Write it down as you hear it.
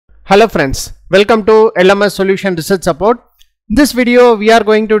Hello friends, welcome to LMS Solution Research Support. In this video, we are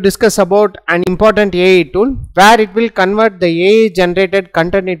going to discuss about an important AI tool where it will convert the AI generated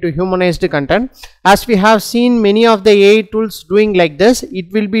content into humanized content. As we have seen many of the AI tools doing like this,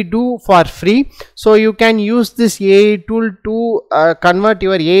 it will be do for free. So you can use this AI tool to convert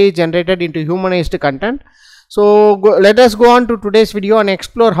your AI generated into humanized content. So let us go on to today's video and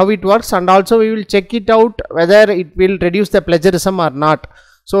explore how it works, and also we will check it out whether it will reduce the plagiarism or not.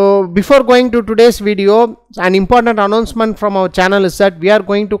 So before going to today's video, an important announcement from our channel is that we are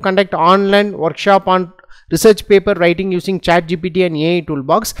going to conduct online workshop on research paper writing using ChatGPT and AI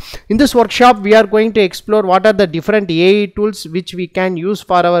toolbox. In this workshop, we are going to explore what are the different AI tools which we can use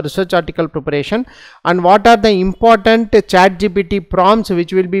for our research article preparation, and what are the important ChatGPT prompts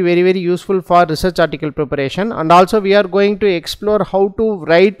which will be very useful for research article preparation. And also we are going to explore how to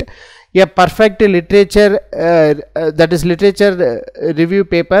write a perfect literature that is literature review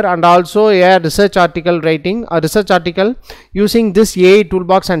paper, and also a research article writing a research article using this AI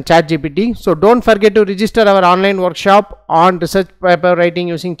toolbox and ChatGPT. So don't forget to register our online workshop on research paper writing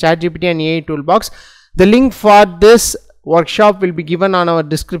using ChatGPT and AI toolbox. The link for this workshop will be given on our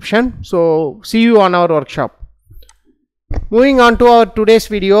description. So see you on our workshop. Moving on to our today's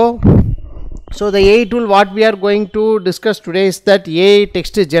video. So the AI tool what we are going to discuss today is that AI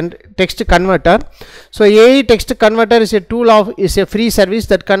text converter. So AI text converter is a free service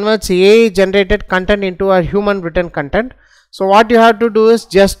that converts AI generated content into a human written content. So what you have to do is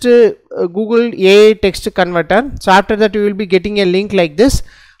just Google AI text converter. So after that you will be getting a link like this,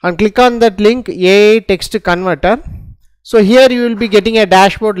 and click on that link, AI text converter. So here you will be getting a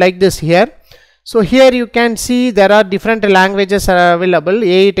dashboard like this here. So here you can see there are different languages are available: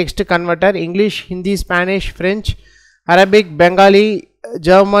 AI text converter, English, Hindi, Spanish, French, Arabic, Bengali,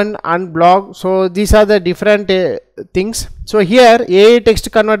 German, and blog. So these are the different things. So here AI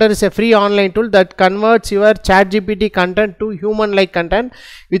text converter is a free online tool that converts your ChatGPT content to human like content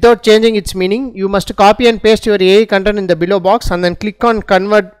without changing its meaning. You must copy and paste your AI content in the below box and then click on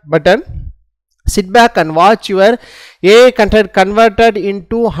convert button. Sit back and watch your AI content converted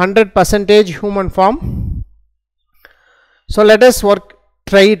into 100% human form. So let us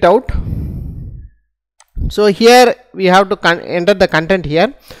try it out. So here we have to enter the content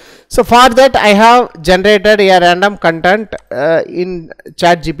here. So for that I have generated a random content in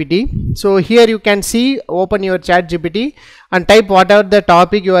ChatGPT. So here you can see, open your ChatGPT and type whatever the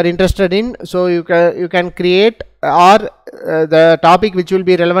topic you are interested in. So you can create or the topic which will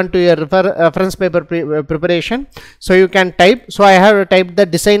be relevant to your reference paper preparation. So you can type. So I have typed the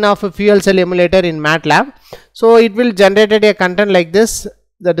design of a fuel cell emulator in MATLAB. So it will generate a content like this,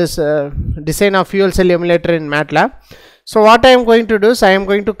 that is design of fuel cell emulator in MATLAB. So what I am going to do is I am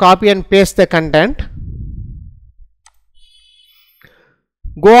going to copy and paste the content.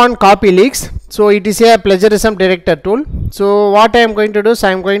 Go on copy leaks. So it is a plagiarism detector tool. So what I am going to do is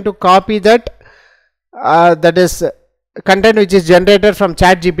I am going to copy that that is content which is generated from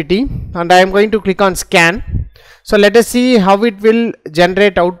ChatGPT, and I am going to click on scan. So let us see how it will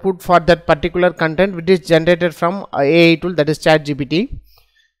generate output for that particular content which is generated from AI tool, that is ChatGPT.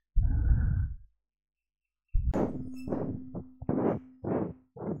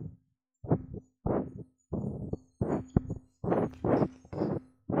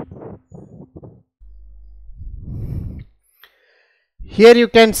 Here you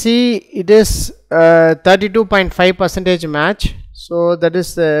can see it is 32.5% match. So that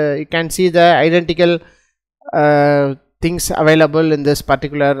is you can see the identical things available in this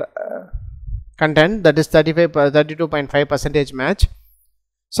particular content, that is 32.5% match.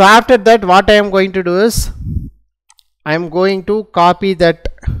 So after that what I am going to do is I am going to copy that.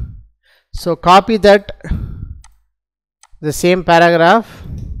 So copy that, the same paragraph,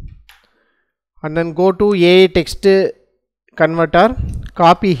 and then go to AI text converter,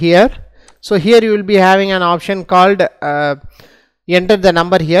 copy here. So here you will be having an option called enter the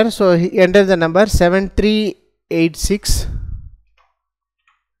number here. So enter the number 7386.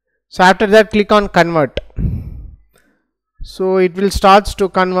 So after that click on convert. So it will start to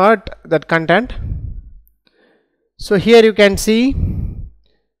convert that content. So here you can see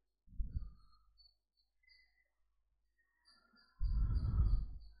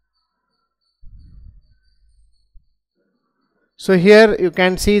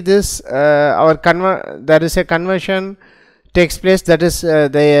this there is a conversion takes place, that is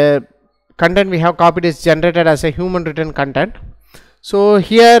the content we have copied is generated as a human written content. So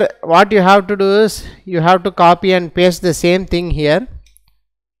here what you have to do is you have to copy and paste the same thing here.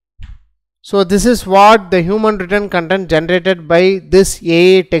 So this is what the human written content generated by this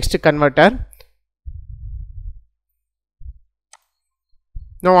AI text converter.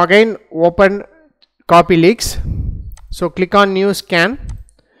 Now again open copy leaks. So click on new scan,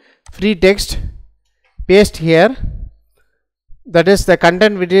 free text, paste here. That is the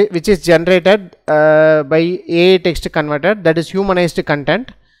content which is generated by AI text converter, that is humanized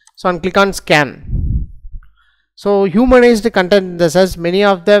content. So and click on scan. So humanized content in the sense, many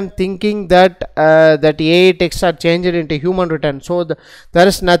of them thinking that that AI texts are changed into human written. So there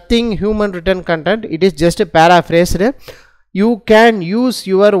is nothing human written content, it is just paraphrased. You can use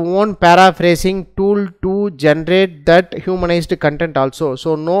your own paraphrasing tool to generate that humanized content also.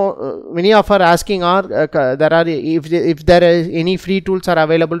 So many of are asking are there are if there is any free tools are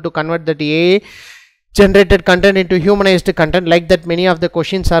available to convert that AI generated content into humanized content, like that many of the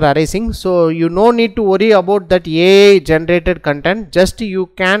questions are arising. So you no need to worry about that AI generated content, just you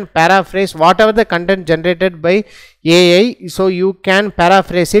can paraphrase whatever the content generated by AI, so you can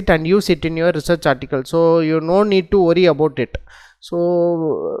paraphrase it and use it in your research article. So you no need to worry about it.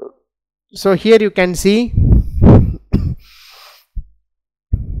 So here you can see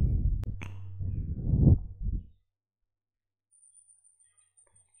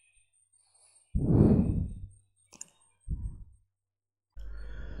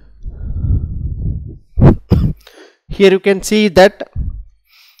here you can see that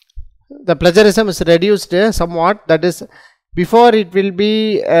the plagiarism is reduced somewhat. That is, before it will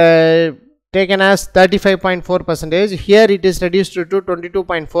be taken as 35.4%, here it is reduced to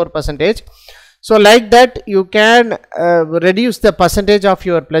 22.4%. So like that you can reduce the percentage of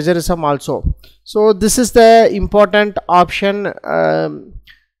your plagiarism also. So this is the important option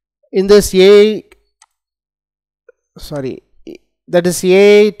in this AI, that is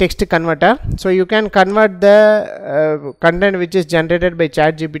AI text converter. So you can convert the content which is generated by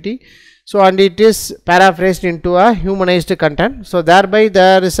ChatGPT, so and it is paraphrased into a humanized content. So thereby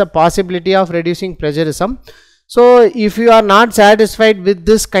there is a possibility of reducing plagiarism. So if you are not satisfied with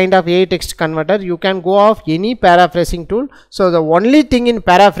this kind of AI text converter, you can go off any paraphrasing tool. So the only thing in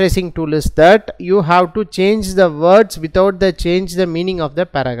paraphrasing tool is that you have to change the words without the change the meaning of the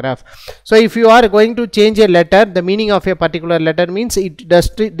paragraph. So if you are going to change a letter, the meaning of a particular letter means it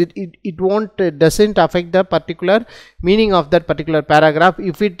doesn't affect the particular meaning of that particular paragraph.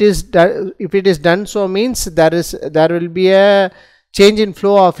 If it is done so, means there will be a change in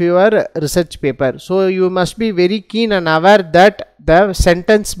flow of your research paper. So you must be very keen and aware that the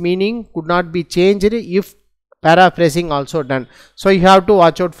sentence meaning could not be changed if paraphrasing also done. So you have to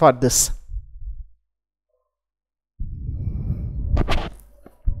watch out for this.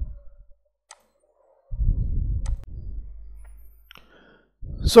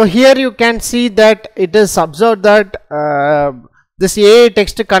 So here you can see that it is observed that this AI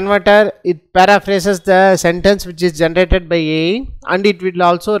text converter, it paraphrases the sentence which is generated by AI, and it will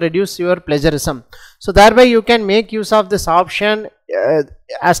also reduce your plagiarism. So thereby you can make use of this option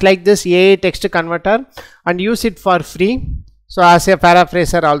as like this AI text converter and use it for free. So as a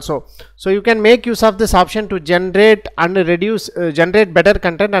paraphraser also. So you can make use of this option to generate and generate better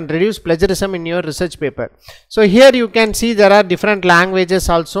content and reduce plagiarism in your research paper. So here you can see there are different languages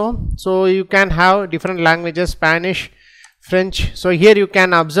also. So you can have different languages, Spanish, French. So here you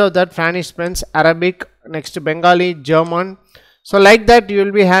can observe that Spanish, French, Arabic, next Bengali, German. So like that you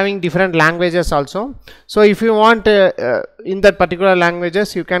will be having different languages also. So if you want in that particular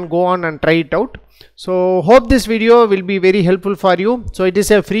languages, you can go on and try it out. So hope this video will be very helpful for you. So it is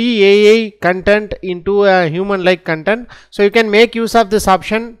a free AI content into a human like content. So you can make use of this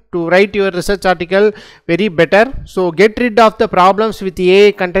option to write your research article very better. So get rid of the problems with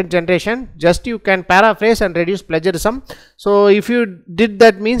AI content generation. Just you can paraphrase and reduce plagiarism. So if you did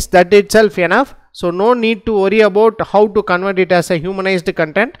that, means that itself enough. So no need to worry about how to convert it as a humanized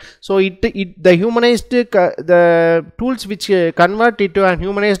content. So the humanized the tools which convert it to a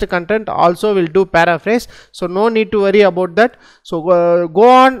humanized content also will do paraphrase. So no need to worry about that. So go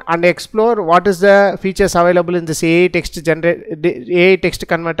on and explore what is the features available in this AI text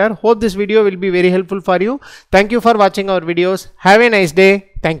converter. Hope this video will be very helpful for you. Thank you for watching our videos. Have a nice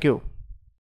day. Thank you.